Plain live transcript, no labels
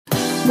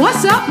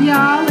What's up,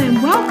 y'all,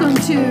 and welcome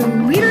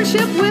to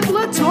Leadership with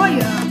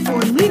LaToya for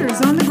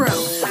Leaders on the Grow.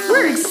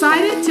 We're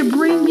excited to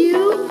bring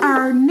you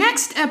our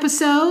next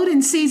episode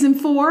in Season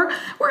 4.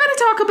 We're going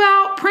to talk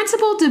about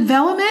principal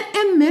development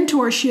and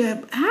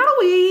mentorship. How do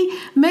we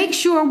make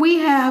sure we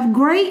have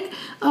great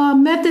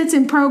methods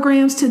and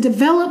programs to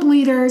develop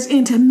leaders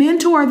and to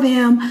mentor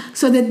them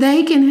so that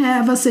they can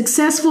have a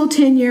successful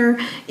tenure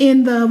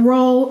in the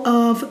role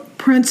of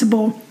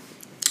principal?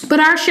 But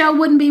our show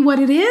wouldn't be what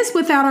it is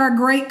without our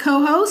great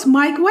co-host,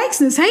 Mike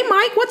Wakesness. Hey,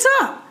 Mike, what's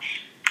up?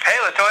 Hey,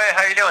 LaToya,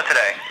 how you doing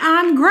today?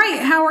 I'm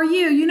great. How are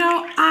you? You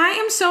know, I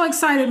am so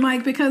excited,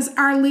 Mike, because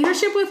our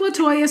Leadership with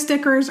LaToya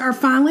stickers are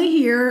finally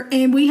here,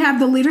 and we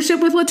have the Leadership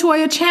with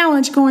LaToya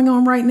Challenge going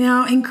on right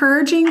now,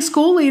 encouraging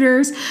school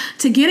leaders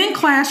to get in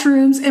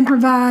classrooms and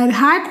provide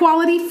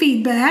high-quality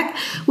feedback,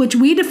 which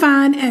we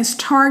define as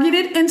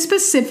targeted and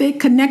specific,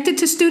 connected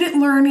to student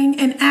learning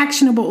and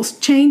actionables,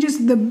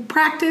 changes the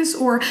practice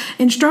or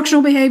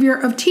instructional behavior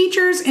of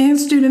teachers and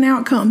student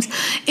outcomes.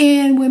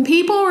 And when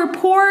people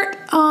report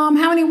how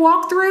many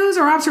walkthroughs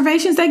or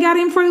observations they got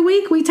in for the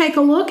week, we take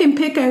a look and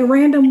pick a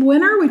random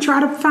winner. We try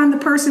to find the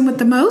person with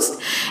the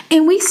most,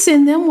 and we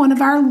send them one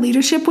of our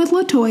Leadership with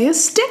LaToya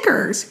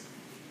stickers.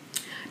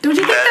 Don't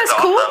you think that's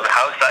cool? Awesome.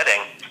 How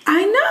exciting.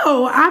 I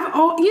know.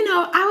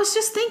 I was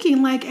just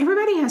thinking, like,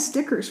 everybody has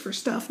stickers for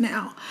stuff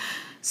now.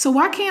 So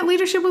why can't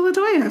Leadership with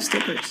LaToya have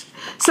stickers?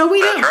 So we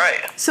do. That's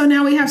right. So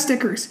now we have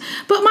stickers.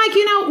 But Mike, what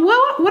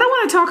I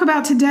want to talk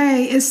about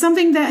today is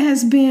something that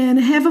has been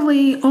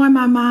heavily on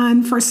my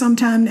mind for some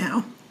time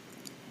now.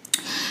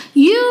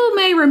 You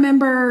may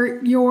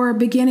remember your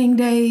beginning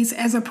days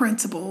as a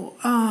principal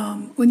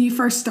when you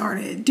first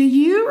started. Do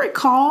you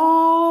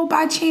recall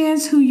by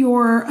chance who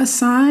your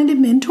assigned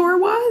mentor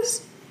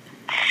was?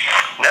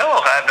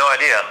 No, I have no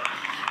idea.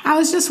 I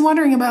was just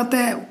wondering about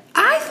that.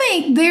 I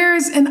think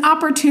there's an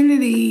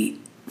opportunity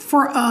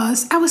for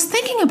us. I was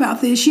thinking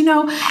about this, in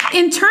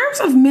terms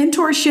of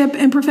mentorship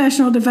and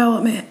professional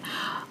development.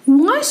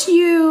 Once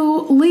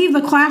you leave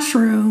the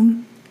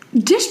classroom,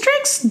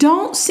 districts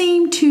don't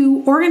seem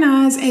to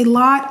organize a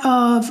lot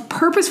of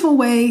purposeful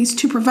ways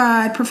to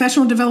provide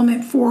professional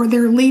development for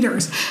their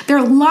leaders. There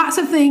are lots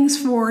of things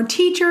for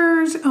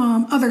teachers,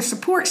 other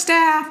support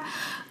staff.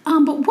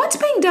 But what's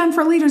being done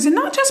for leaders, and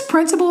not just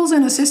principals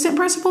and assistant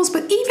principals,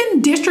 but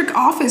even district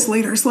office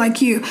leaders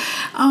like you?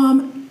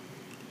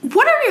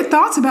 What are your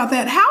thoughts about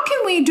that? How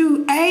can we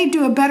do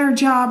a better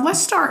job?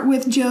 Let's start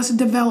with just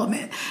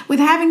development, with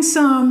having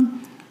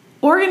some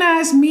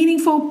organized,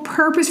 meaningful,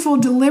 purposeful,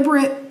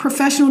 deliberate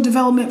professional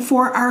development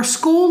for our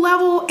school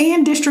level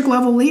and district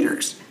level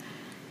leaders.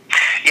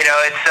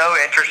 It's so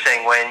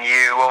interesting when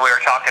we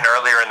were talking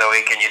earlier in the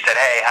week and you said,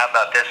 hey, how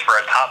about this for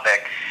a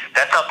topic?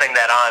 That's something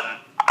that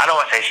I don't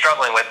want to say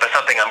struggling with, but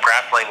something I'm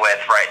grappling with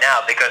right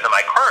now because of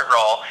my current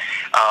role.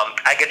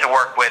 I get to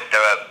work with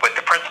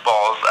the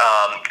principals.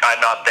 I'm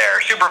not their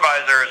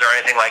supervisors or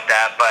anything like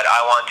that, but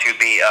I want to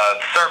be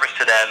of service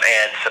to them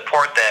and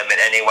support them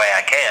in any way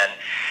I can.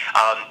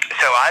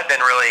 So I've been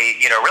really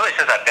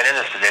since I've been in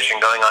this position,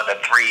 going on to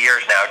 3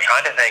 years now,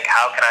 trying to think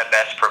how can I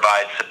best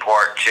provide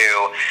support to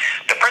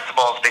the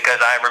principals, because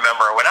I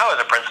remember when I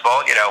was a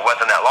principal, it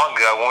wasn't that long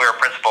ago when we were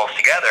principals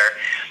together,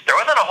 there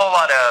wasn't a whole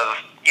lot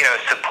of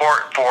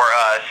support for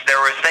us. There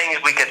was things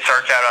we could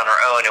search out on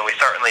our own, and we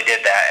certainly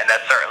did that, and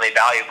that's certainly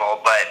valuable.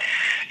 But,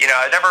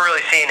 I've never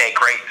really seen a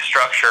great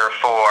structure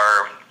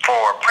for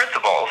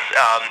principals.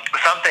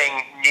 Something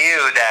new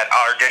that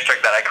our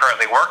district that I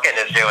currently work in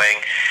is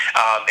doing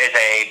is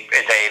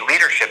a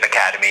leadership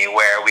academy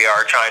where we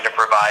are trying to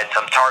provide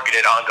some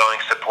targeted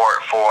ongoing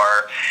support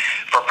for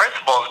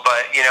principals.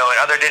 But in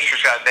other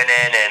districts I've been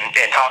in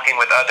and talking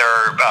with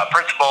other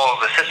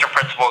principals, assistant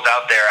principals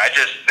out there,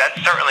 that's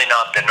certainly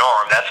not the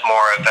norm. That's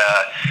more of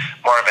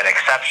an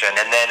exception.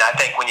 And then I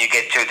think when you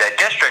get to the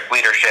district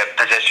leadership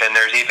position,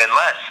 there's even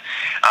less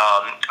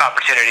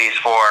opportunities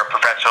for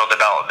professional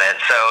development.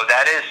 So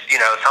that is,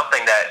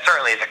 something that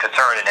certainly is a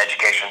concern in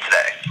education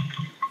today.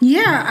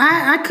 Yeah,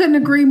 I couldn't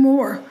agree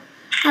more.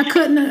 I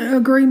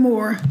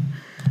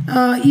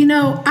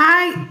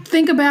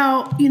think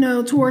about,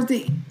 towards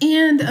the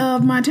end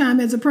of my time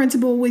as a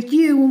principal with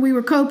you, when we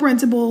were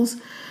co-principals,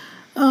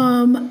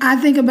 I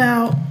think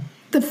about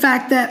the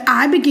fact that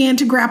I began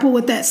to grapple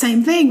with that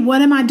same thing.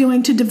 What am I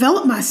doing to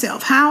develop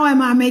myself? How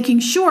am I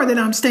making sure that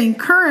I'm staying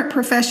current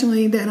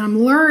professionally, that I'm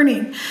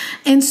learning?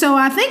 And so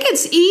I think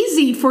it's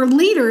easy for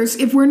leaders,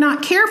 if we're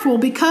not careful,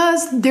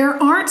 because there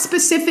aren't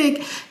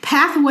specific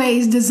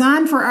pathways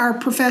designed for our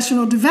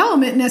professional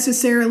development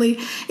necessarily.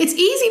 It's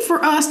easy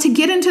for us to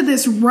get into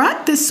this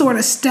rut, this sort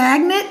of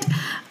stagnant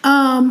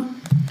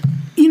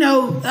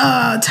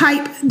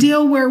type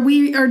deal where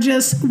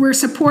we're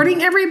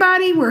supporting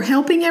everybody, we're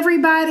helping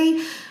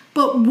everybody,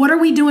 but what are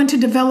we doing to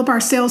develop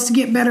ourselves to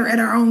get better at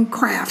our own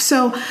craft?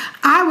 So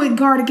I would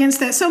guard against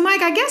that. So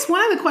Mike, I guess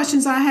one of the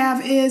questions I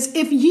have is,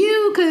 if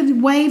you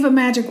could wave a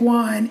magic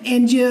wand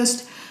and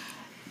just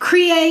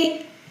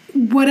create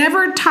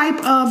whatever type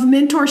of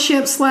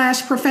mentorship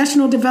 /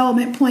 professional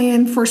development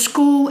plan for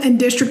school and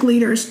district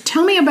leaders.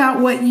 Tell me about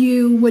what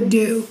you would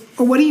do,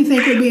 or what do you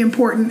think would be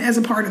important as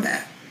a part of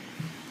that?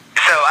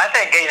 So I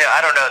think, I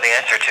don't know the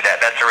answer to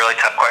that. That's a really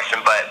tough question,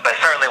 but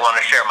certainly want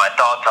to share my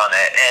thoughts on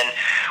it. And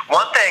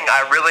one thing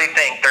I really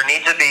think there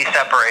needs to be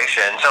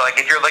separation. So like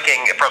if you're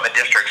looking from a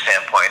district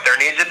standpoint, there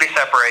needs to be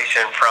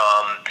separation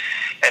from,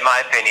 in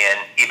my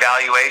opinion,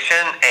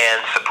 evaluation and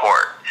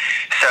support.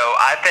 So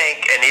I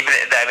think, and even,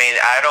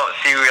 I don't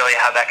see really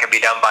how that could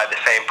be done by the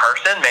same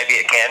person. Maybe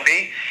it can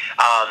be.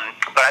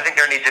 But I think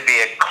there needs to be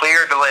a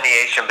clear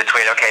delineation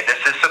between, okay, this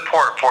is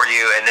support for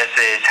you and this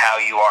is how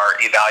you are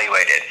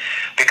evaluated.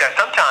 Because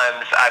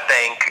sometimes I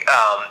think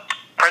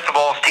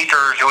principals,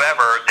 teachers,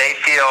 whoever, they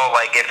feel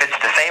like if it's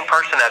the same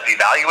person that's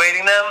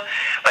evaluating them,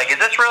 like, is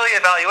this really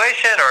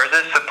evaluation or is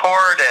this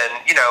support? And,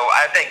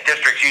 I think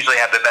districts usually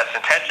have the best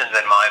intentions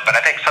in mind, but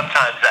I think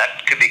sometimes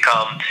that could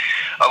become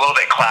a little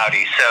bit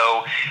cloudy.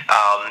 So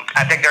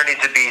I think there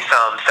needs to be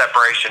some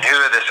separation. Who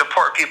are the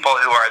support people?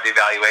 Who are the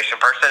evaluation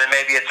person? And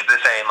maybe it's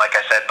the same, like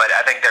I said, but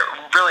I think there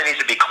really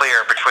needs to be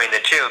clear between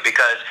the two,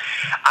 because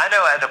I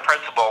know as a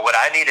principal, what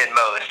I needed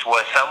most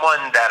was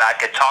someone that I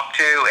could talk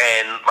to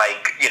and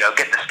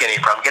get the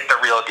skinny from, get the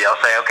real deal,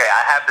 say, okay,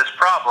 I have this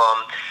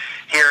problem.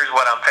 Here's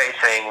what I'm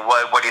facing.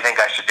 What do you think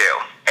I should do?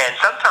 And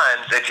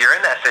sometimes if you're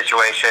in that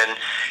situation,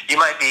 you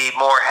might be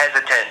more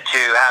hesitant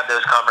to have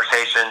those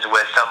conversations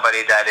with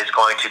somebody that is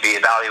going to be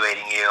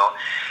evaluating you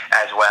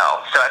as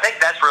well. So I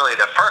think that's really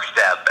the first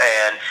step.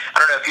 And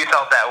I don't know if you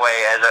felt that way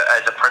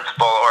as a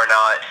principal or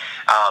not,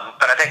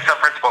 but I think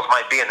some principals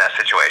might be in that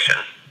situation.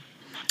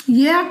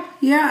 Yeah,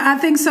 I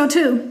think so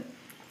too.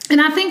 And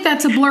I think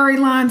that's a blurry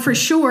line for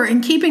sure,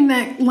 and keeping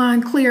that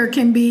line clear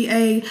can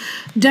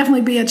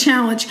definitely be a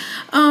challenge.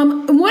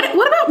 What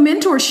about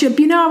mentorship?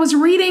 I was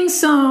reading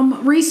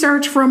some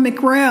research from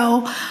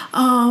McRail,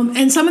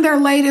 and some of their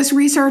latest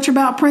research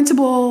about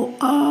principal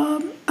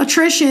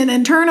attrition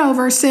and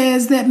turnover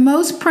says that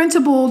most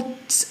principals,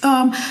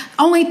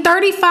 only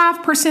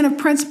 35% of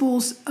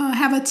principals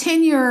have a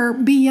tenure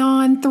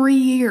beyond 3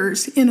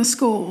 years in a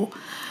school.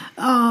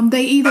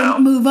 They either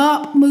move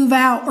up, move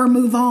out, or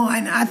move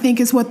on, I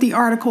think is what the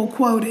article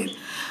quoted.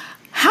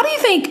 How do you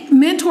think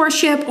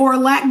mentorship or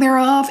lack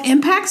thereof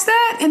impacts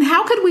that? And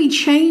how could we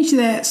change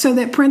that so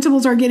that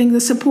principals are getting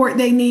the support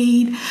they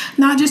need,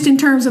 not just in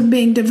terms of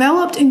being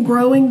developed and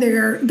growing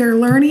their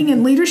learning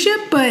and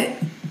leadership, but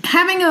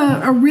having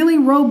a really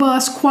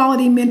robust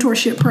quality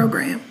mentorship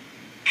program?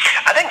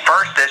 I think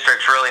first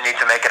districts really need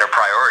to make it a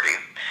priority.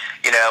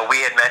 We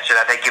had mentioned,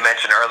 I think you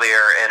mentioned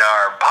earlier in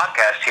our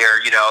podcast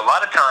here, a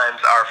lot of times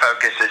our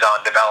focus is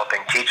on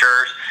developing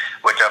teachers,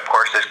 which of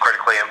course is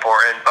critically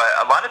important, but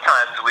a lot of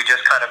times we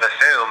just kind of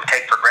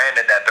take for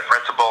granted that the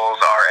principals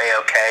are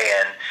A-OK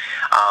and,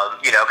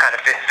 kind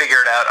of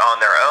figure it out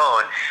on their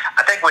own.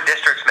 I think when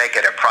districts make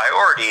it a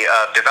priority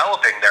of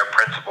developing their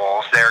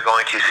principals, they're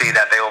going to see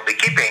that they will be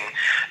keeping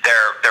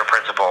their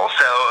principals.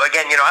 So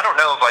again, I don't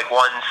know of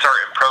one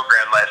certain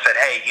program that said,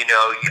 hey,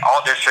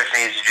 all districts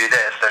need to do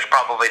this. There's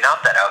probably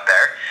not that out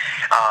there.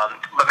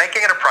 But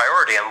making it a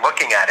priority and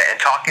looking at it and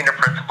talking to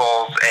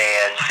principals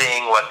and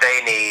seeing what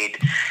they need,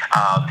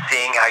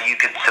 seeing how you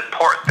can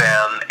support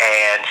them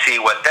and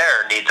see what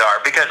their needs are.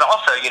 Because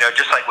also,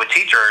 just like with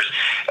teachers,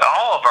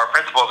 all of our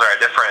principals are at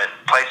different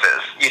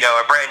places.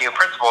 A brand new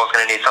principal is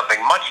going to need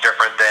something much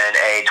different than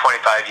a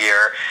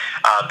 25-year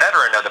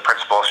veteran of the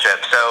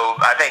principalship. So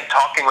I think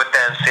talking with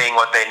them, seeing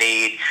what they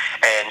need,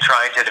 and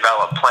trying to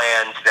develop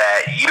plans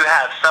that you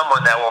have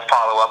someone that will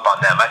follow up on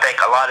them. I think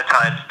a lot of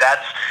times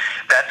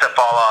that's a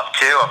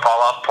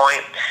fall-off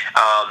point.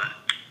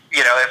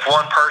 If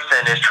one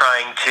person is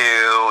trying to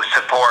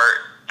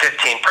support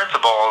 15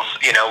 principals,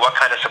 what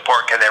kind of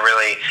support can they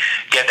really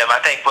give them? I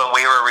think when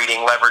we were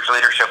reading Leverage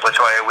Leadership,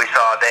 LaToya, we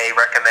saw they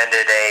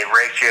recommended a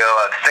ratio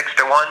of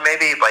 6-1,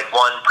 maybe, like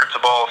one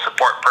principal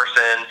support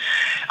person,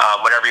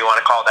 whatever you want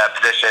to call that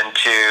position,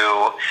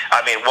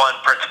 one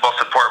principal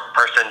support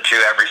person to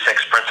every 6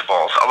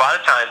 principals. A lot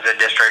of times in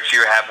districts,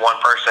 you have one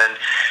person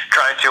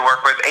trying to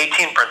work with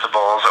 18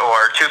 principals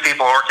or 2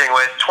 people working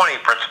with 20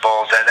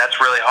 principals, and that's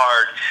really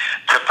hard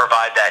to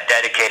provide that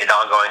dedicated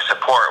ongoing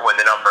support when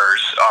the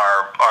numbers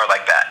are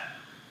like that.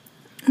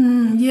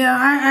 Yeah,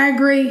 I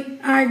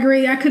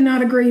agree. I could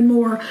not agree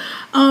more.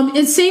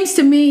 It seems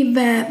to me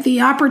that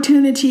the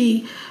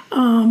opportunity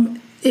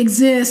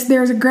exists.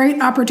 There's a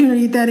great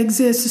opportunity that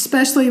exists,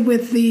 especially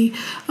with the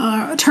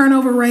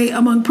turnover rate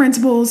among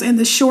principals and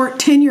the short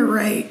tenure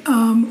rate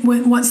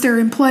once they're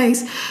in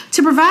place,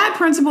 to provide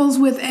principals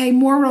with a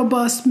more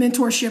robust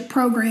mentorship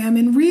program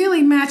and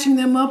really matching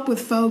them up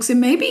with folks. And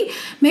maybe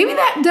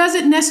that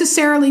doesn't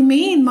necessarily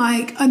mean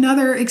like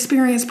another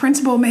experienced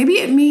principal. Maybe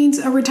it means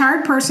a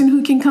retired person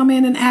who can come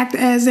in and act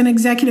as an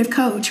executive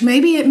coach.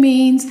 Maybe it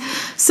means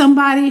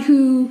somebody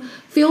who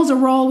fills a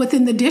role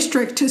within the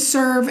district to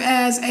serve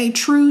as a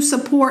true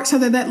support so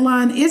that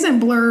line isn't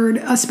blurred,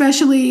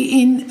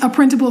 especially in a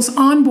principal's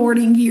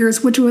onboarding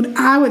years, which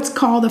I would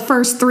call the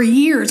first 3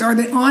 years or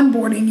the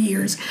onboarding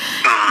years.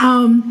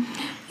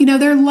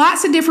 There are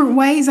lots of different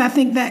ways I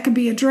think that could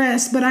be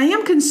addressed, but I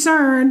am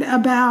concerned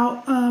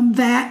about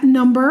that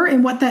number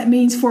and what that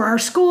means for our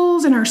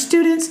schools and our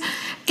students.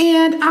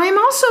 And I'm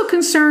also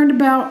concerned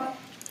about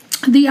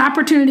the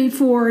opportunity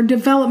for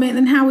development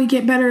and how we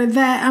get better at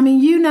that.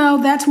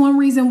 That's one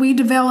reason we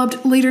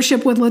developed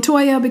Leadership with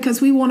LaToya,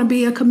 because we want to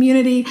be a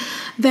community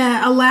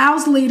that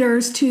allows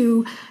leaders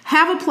to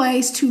have a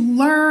place to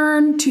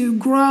learn, to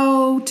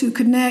grow, to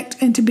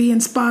connect, and to be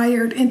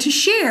inspired, and to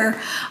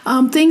share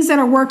things that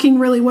are working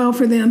really well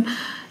for them.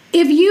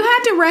 If you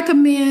had to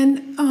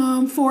recommend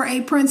for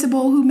a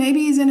principal who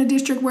maybe is in a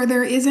district where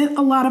there isn't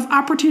a lot of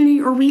opportunity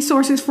or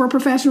resources for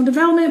professional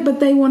development, but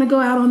they want to go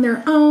out on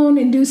their own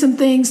and do some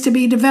things to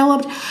be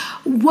developed,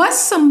 what's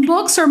some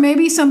books or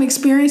maybe some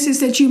experiences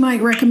that you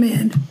might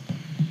recommend?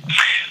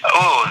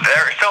 Oh,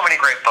 there are so many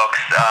great books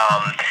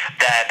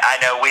that I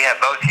know we have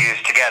both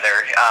used together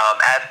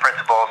as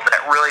principals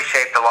that really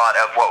shaped a lot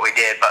of what we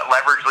did. But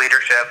Leverage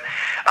Leadership,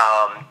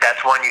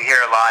 that's one you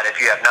hear a lot.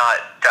 If you have not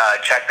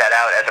checked that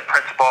out as a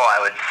principal, I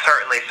would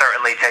certainly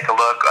take a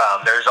look.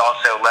 There's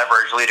also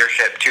Leverage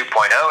Leadership 2.0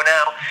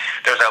 now.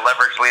 There's our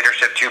Leverage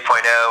Leadership 2.0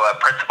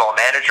 Principal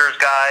Manager's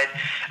Guide.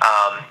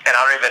 And I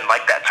don't even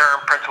like that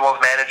term,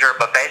 Principals Manager,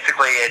 but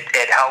basically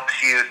it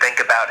helps you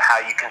think about how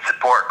you can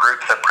support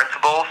groups of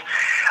principals.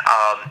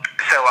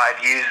 So I've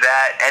used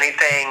that.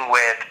 Anything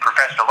with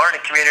professional learning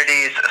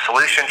communities,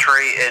 Solution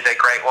Tree is a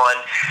great one.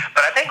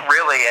 But I think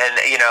really, and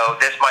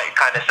this might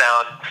kind of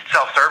sound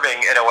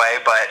self-serving in a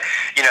way, but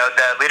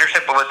the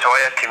Leadership with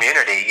LaToya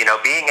community,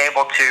 being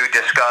able to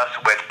discuss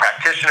with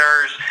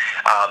practitioners,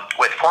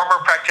 with former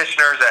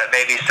practitioners that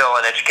may be still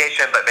in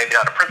education but maybe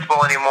not a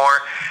principal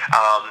anymore,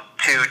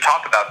 to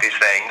talk about these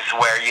things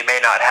where you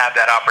may not have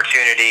that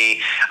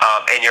opportunity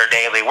in your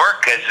daily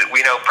work, because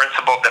we know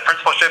the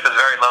principalship is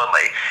very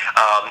lonely.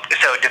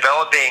 So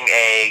developing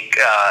a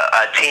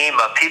team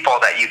of people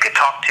that you could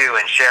talk to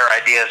and share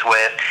ideas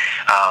with,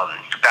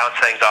 bounce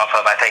things off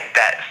of, I think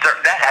that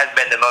has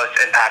been the most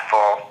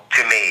impactful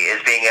to me,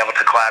 is being able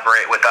to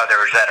collaborate with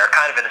others that are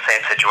kind of in the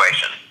same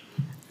situation.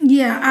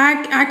 Yeah,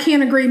 I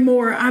can't agree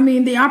more.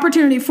 The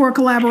opportunity for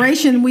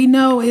collaboration we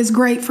know is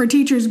great for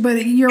teachers,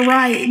 but you're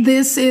right.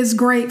 This is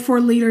great for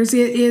leaders.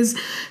 It is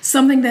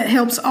something that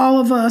helps all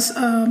of us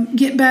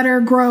get better,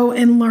 grow,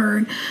 and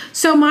learn.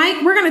 So,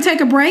 Mike, we're going to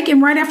take a break,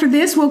 and right after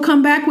this, we'll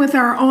come back with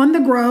our On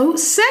the Grow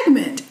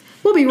segment.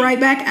 We'll be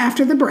right back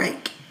after the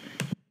break.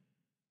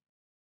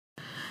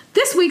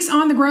 This week's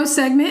On the Grow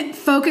segment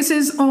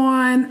focuses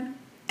on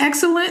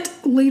excellent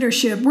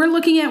leadership. We're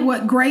looking at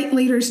what great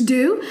leaders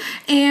do.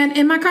 And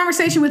in my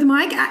conversation with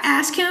Mike, I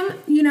asked him,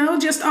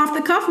 just off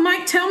the cuff,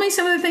 Mike, tell me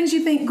some of the things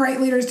you think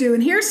great leaders do.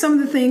 And here's some of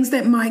the things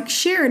that Mike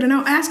shared. And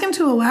I'll ask him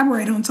to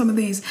elaborate on some of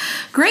these.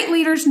 Great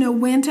leaders know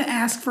when to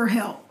ask for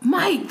help.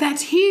 Mike,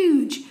 that's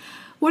huge.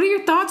 What are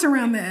your thoughts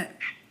around that?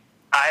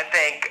 I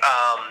think,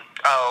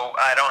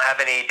 I don't have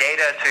any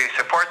data to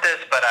support this,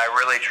 but I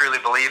really truly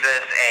believe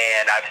this,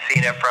 and I've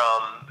seen it from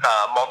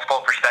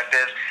multiple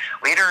perspectives.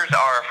 Leaders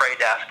are afraid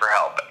to ask for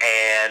help,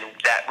 and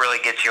that really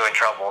gets you in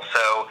trouble.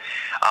 So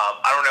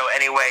I don't know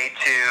any way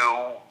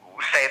to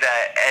say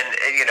that,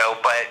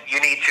 but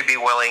you need to be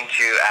willing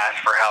to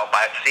ask for help.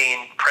 I've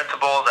seen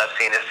principals, I've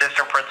seen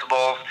assistant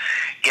principals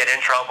get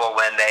in trouble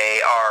when they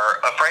are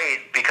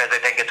afraid because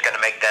they think it's going to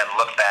make them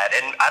look bad.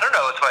 And I don't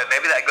know,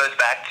 maybe that goes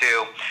back to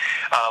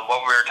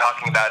what we were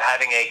talking about,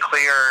 having a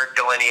clear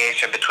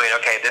delineation between,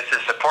 okay, this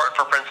is support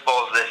for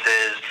principals, this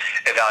is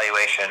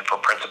evaluation for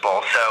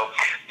principals. So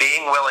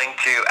being willing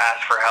to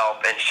ask for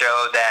help and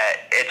show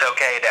that it's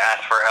okay to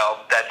ask for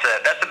help, that's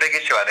a big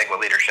issue, I think,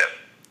 with leadership.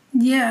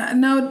 Yeah,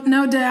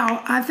 no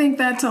doubt. I think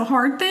that's a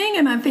hard thing,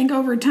 and I think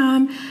over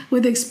time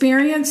with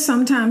experience,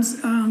 sometimes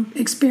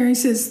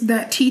experiences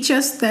that teach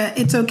us that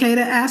it's okay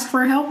to ask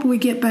for help, we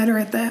get better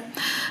at that.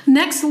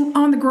 Next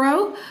on the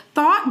Grow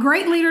thought,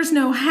 great leaders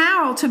know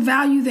how to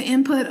value the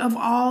input of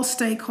all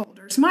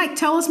stakeholders. Mike,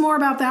 tell us more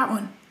about that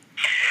one.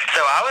 So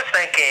I was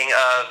thinking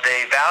of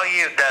the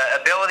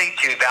ability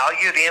to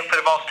value the input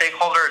of all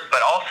stakeholders,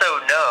 but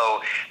also know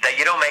that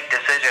you don't make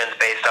decisions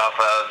based off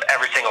of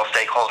every single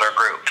stakeholder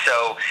group.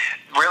 So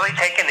really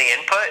taking the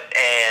input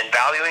and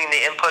valuing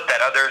the input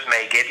that others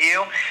may give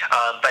you,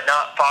 but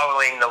not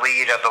following the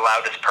lead of the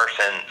loudest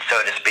person, so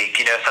to speak.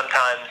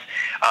 Sometimes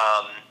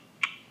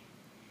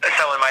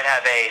someone might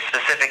have a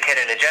specific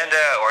hidden agenda,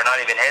 or not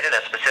even hidden,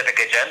 a specific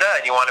agenda,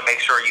 and you want to make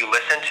sure you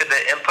listen to the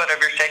input of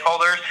your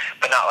stakeholders,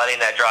 but not letting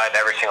that drive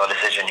every single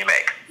decision you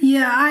make.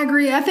 Yeah, I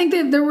agree. I think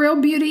that the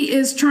real beauty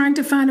is trying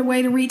to find a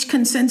way to reach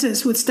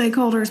consensus with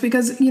stakeholders,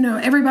 because,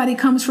 everybody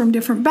comes from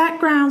different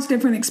backgrounds,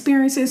 different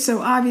experiences,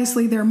 so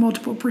obviously there are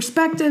multiple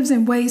perspectives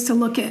and ways to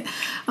look at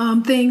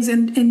things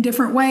in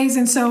different ways,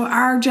 and so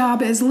our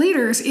job as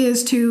leaders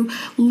is to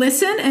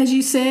listen, as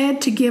you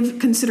said, to give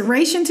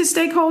consideration to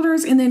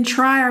stakeholders, and then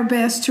try try our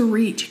best to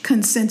reach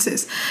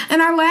consensus.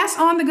 And our last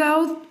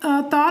on-the-go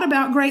thought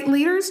about great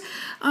leaders,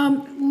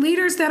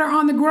 leaders that are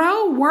on the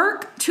grow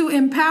work to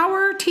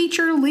empower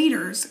teacher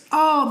leaders.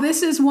 Oh,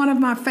 this is one of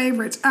my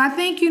favorites. I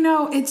think,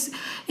 it's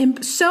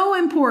so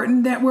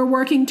important that we're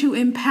working to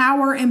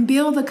empower and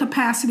build the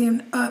capacity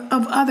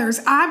of others.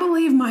 I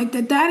believe, Mike,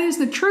 that is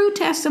the true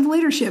test of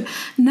leadership.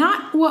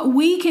 Not what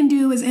we can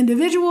do as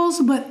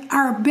individuals, but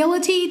our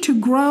ability to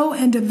grow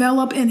and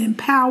develop and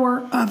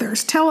empower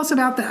others. Tell us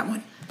about that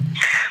one.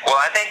 Well,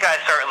 I think I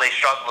certainly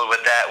struggled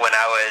with that when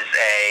I was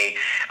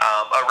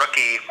a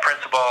rookie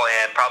principal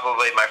and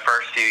probably my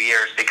first few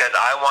years, because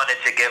I wanted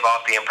to give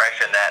off the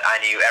impression that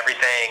I knew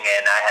everything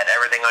and I had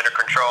everything under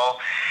control.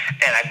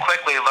 And I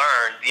quickly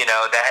learned,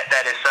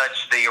 that is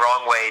such the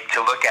wrong way to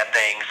look at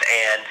things.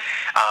 And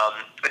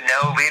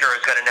no leader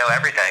is going to know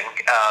everything.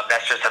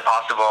 That's just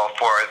impossible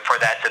for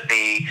that to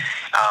be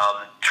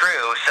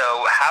true.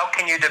 So how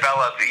can you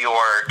develop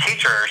your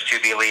teachers to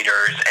be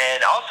leaders?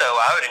 And also,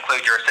 I would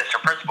include your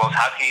assistant principals.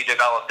 How can you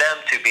develop them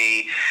to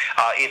be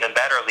even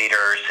better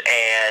leaders,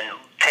 and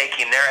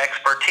taking their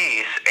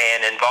expertise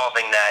and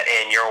involving that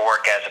in your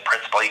work as a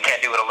principal? You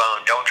can't do it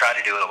alone. Don't try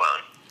to do it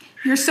alone.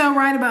 You're so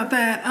right about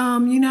that.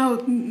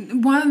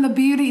 One of the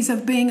beauties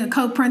of being a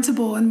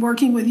co-principal and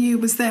working with you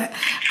was that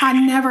I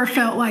never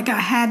felt like I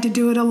had to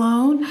do it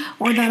alone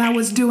or that I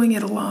was doing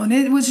it alone.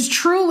 It was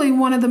truly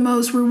one of the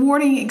most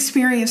rewarding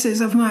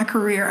experiences of my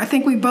career. I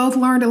think we both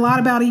learned a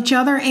lot about each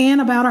other and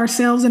about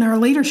ourselves and our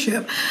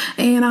leadership.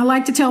 And I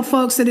like to tell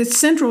folks that it's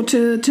central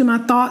to my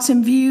thoughts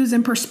and views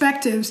and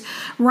perspectives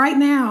right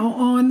now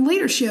on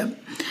leadership.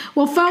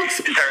 Well,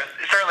 folks...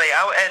 Certainly.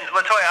 And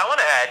Latoya, I want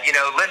to add,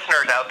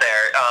 listeners out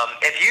there,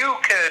 if you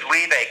could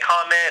leave a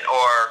comment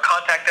or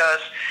contact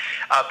us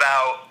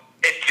about,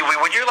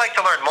 would you like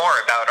to learn more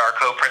about our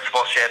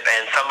co-principalship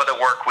and some of the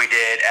work we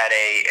did at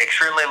a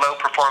extremely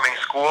low-performing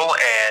school,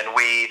 and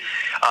we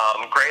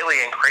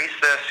greatly increased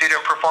the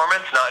student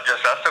performance, not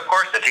just us, of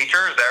course, the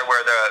teachers, there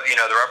where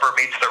the rubber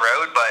meets the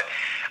road, but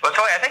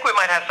Latoya, I think we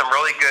might have some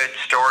really good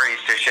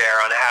stories to share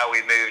on how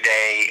we moved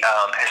a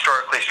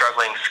historically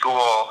struggling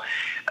school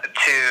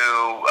to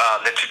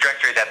the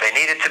trajectory that they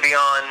needed to be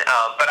on.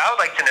 But I would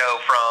like to know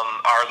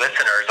from our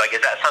listeners, is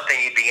that something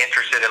you'd be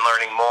interested in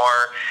learning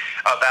more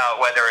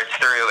about, whether it's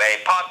through a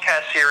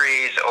podcast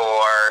series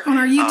or... on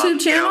our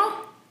YouTube channel?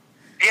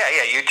 Yeah,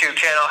 YouTube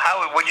channel.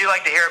 How would you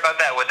like to hear about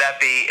that? Would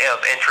that be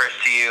of interest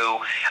to you?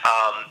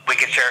 We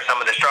could share some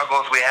of the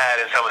struggles we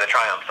had and some of the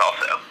triumphs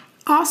also.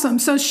 Awesome.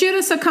 So shoot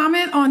us a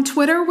comment on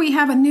Twitter. We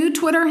have a new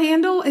Twitter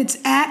handle. It's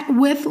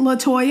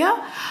 @WithLatoya.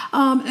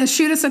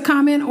 Shoot us a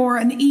comment or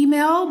an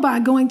email by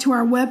going to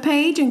our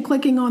webpage and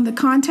clicking on the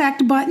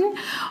contact button.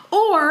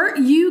 Or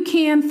you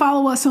can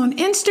follow us on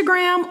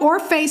Instagram or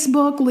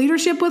Facebook,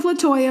 Leadership with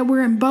Latoya.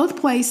 We're in both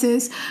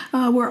places.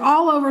 We're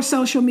all over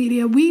social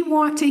media. We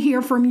want to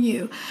hear from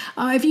you.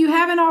 If you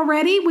haven't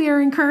already, we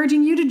are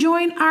encouraging you to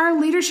join our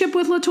Leadership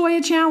with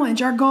Latoya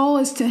Challenge. Our goal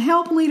is to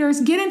help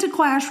leaders get into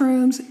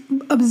classrooms,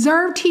 observe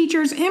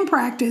teachers in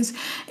practice,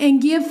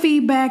 and give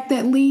feedback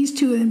that leads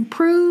to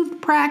improved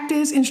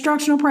practice,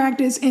 instructional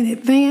practice, and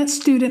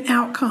advanced student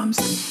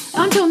outcomes.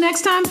 Until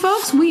next time,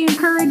 folks, we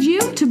encourage you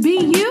to be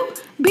you,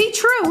 be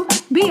true,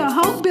 be a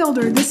hope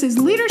builder. This is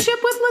Leadership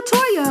with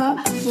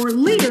Latoya for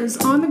Leaders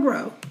on the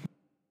Grow.